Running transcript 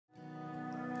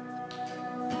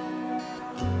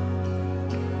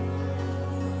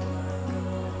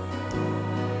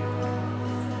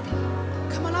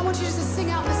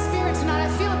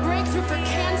breakthrough for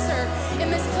cancer in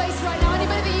this place right now.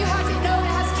 Anybody that you have to know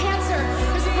that has cancer,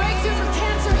 there's a breakthrough for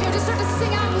cancer here. Just start to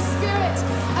sing out in the Spirit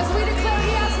as we declare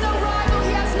He has no rival,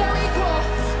 He has no equal.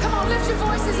 Come on, lift your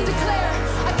voices and declare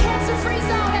a cancer-free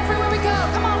zone everywhere we go.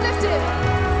 Come on, lift it.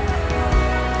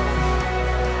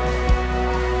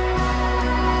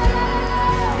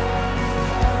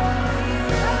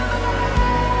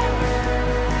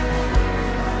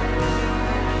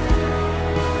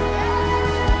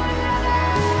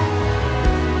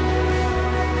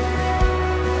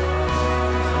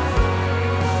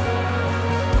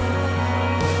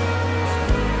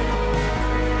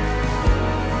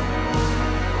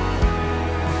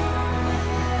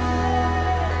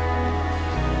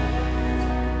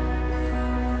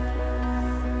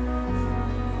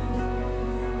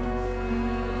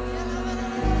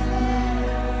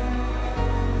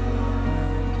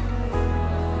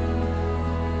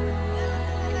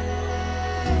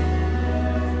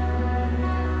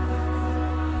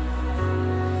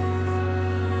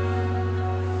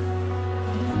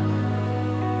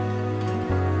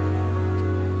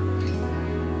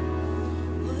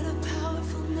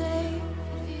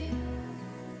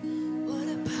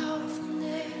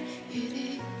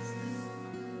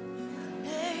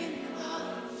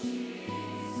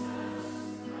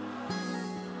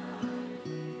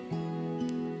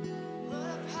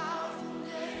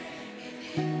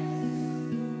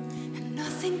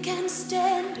 Can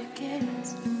stand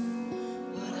against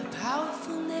what a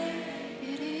powerful name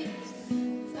it is,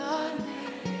 the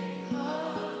name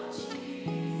of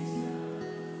Jesus.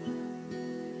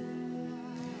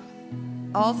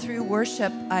 All through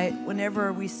worship,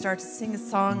 whenever we start to sing a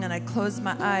song and I close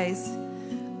my eyes,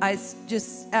 I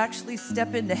just actually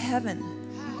step into heaven.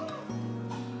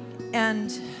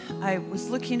 And I was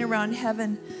looking around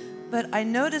heaven, but I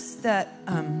noticed that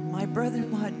my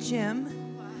brother-in-law, Jim,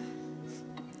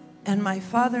 and my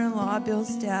father-in-law,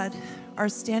 Bill's dad, are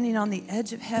standing on the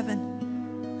edge of heaven.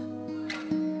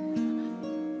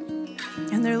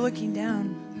 And they're looking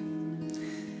down.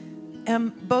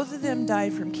 And both of them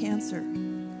died from cancer.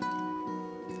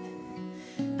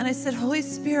 And I said, Holy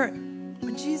Spirit,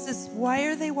 Jesus, why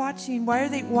are they watching? Why are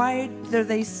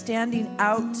they standing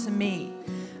out to me?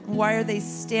 Why are they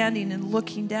standing and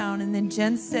looking down? And then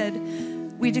Jen said,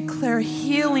 we declare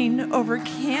healing over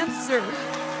cancer.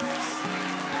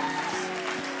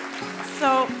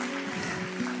 So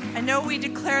I know we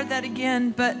declared that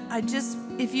again, but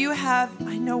if you have,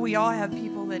 I know we all have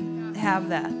people that have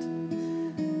that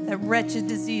wretched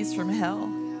disease from hell.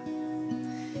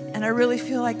 And I really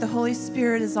feel like the Holy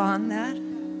Spirit is on that,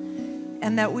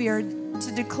 and that we are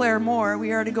to declare more.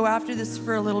 We are to go after this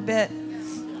for a little bit.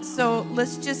 So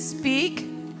let's just speak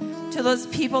to those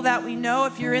people that we know.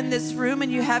 If you're in this room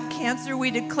and you have cancer,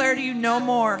 we declare to you no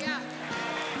more.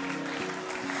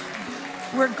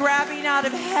 We're grabbing out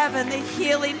of heaven the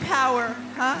healing power,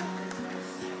 huh?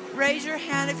 Raise your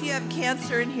hand if you have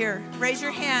cancer in here. Raise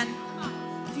your hand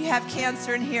if you have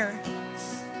cancer in here.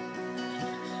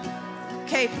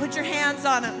 Okay, put your hands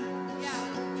on them.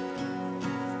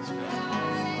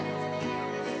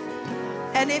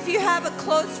 And if you have a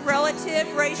close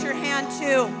relative, raise your hand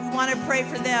too. We want to pray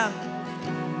for them.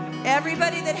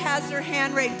 Everybody that has their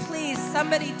hand raised, please,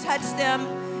 somebody touch them.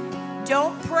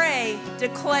 Don't pray,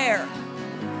 declare.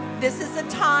 This is a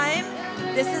time,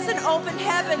 this is an open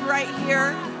heaven right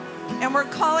here, and we're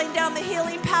calling down the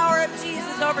healing power of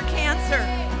Jesus over cancer.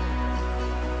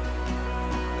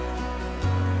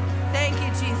 Thank you,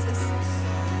 Jesus.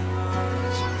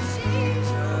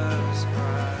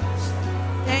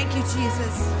 Thank you,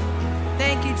 Jesus.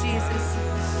 Thank you, Jesus.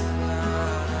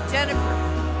 Jennifer,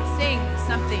 sing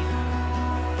something.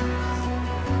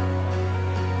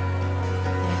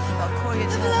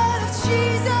 The blood of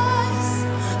Jesus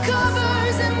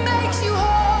covers and makes you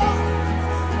whole.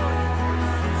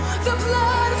 The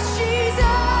blood of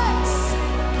Jesus,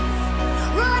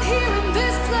 right here in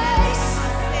this place,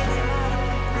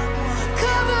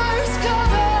 covers,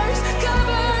 covers,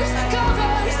 covers,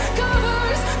 covers,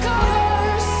 covers,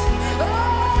 covers.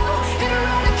 Oh, it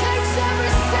eradicates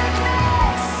every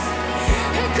sickness.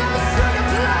 It goes through the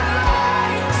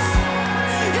bloodlines.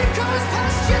 It goes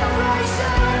past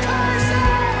generation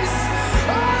curses.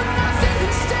 Oh, nothing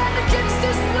can stand against.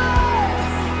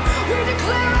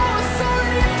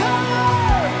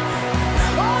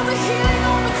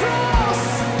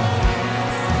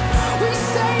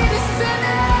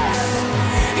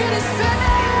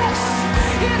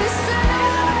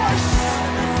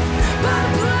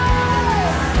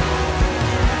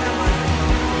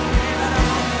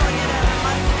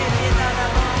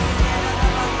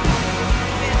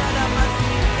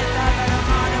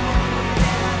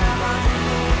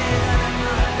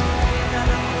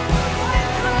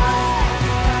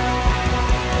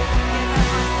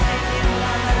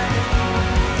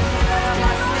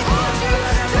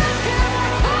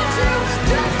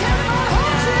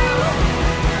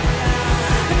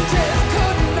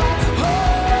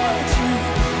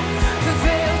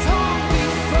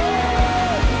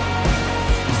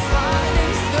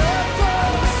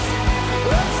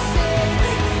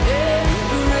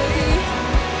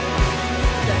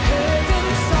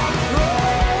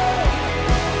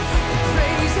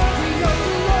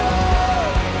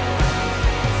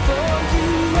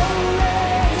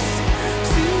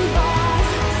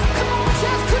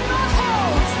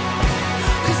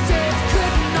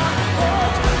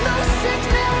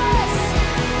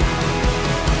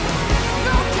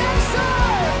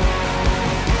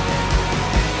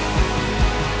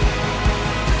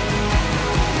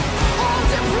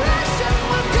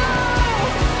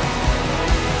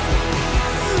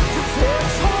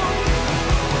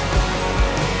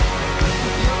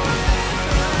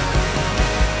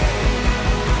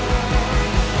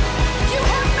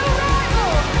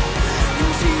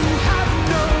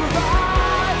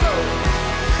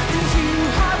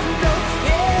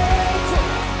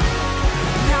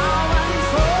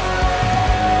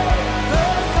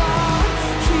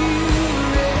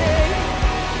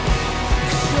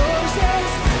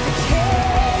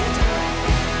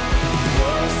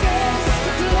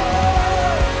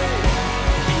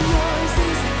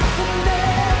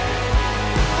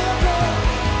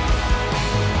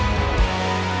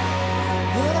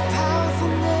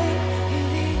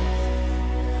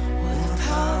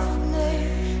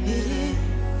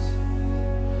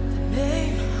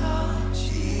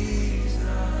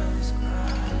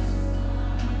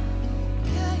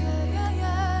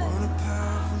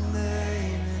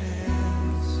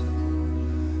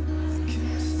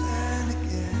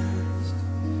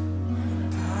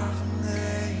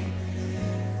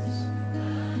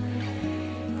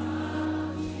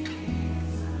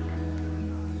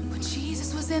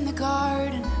 in the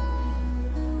garden,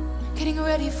 getting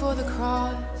ready for the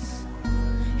cross.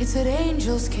 It said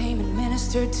angels came and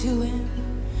ministered to him.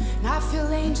 And I feel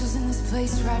angels in this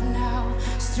place right now,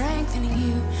 strengthening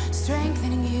you,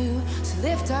 strengthening you. So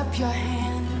lift up your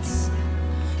hands.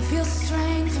 Feel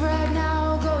strength right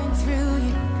now going through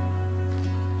you.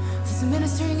 There's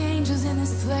ministering angels in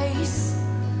this place,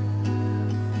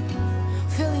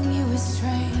 filling you with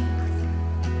strength,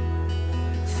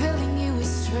 filling you with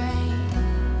strength.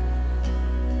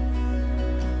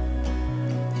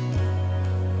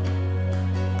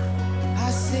 I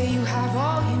say you have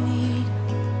all you need.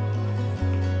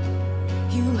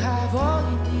 You have all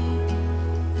you need.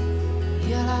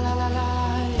 Yeah, la la la la.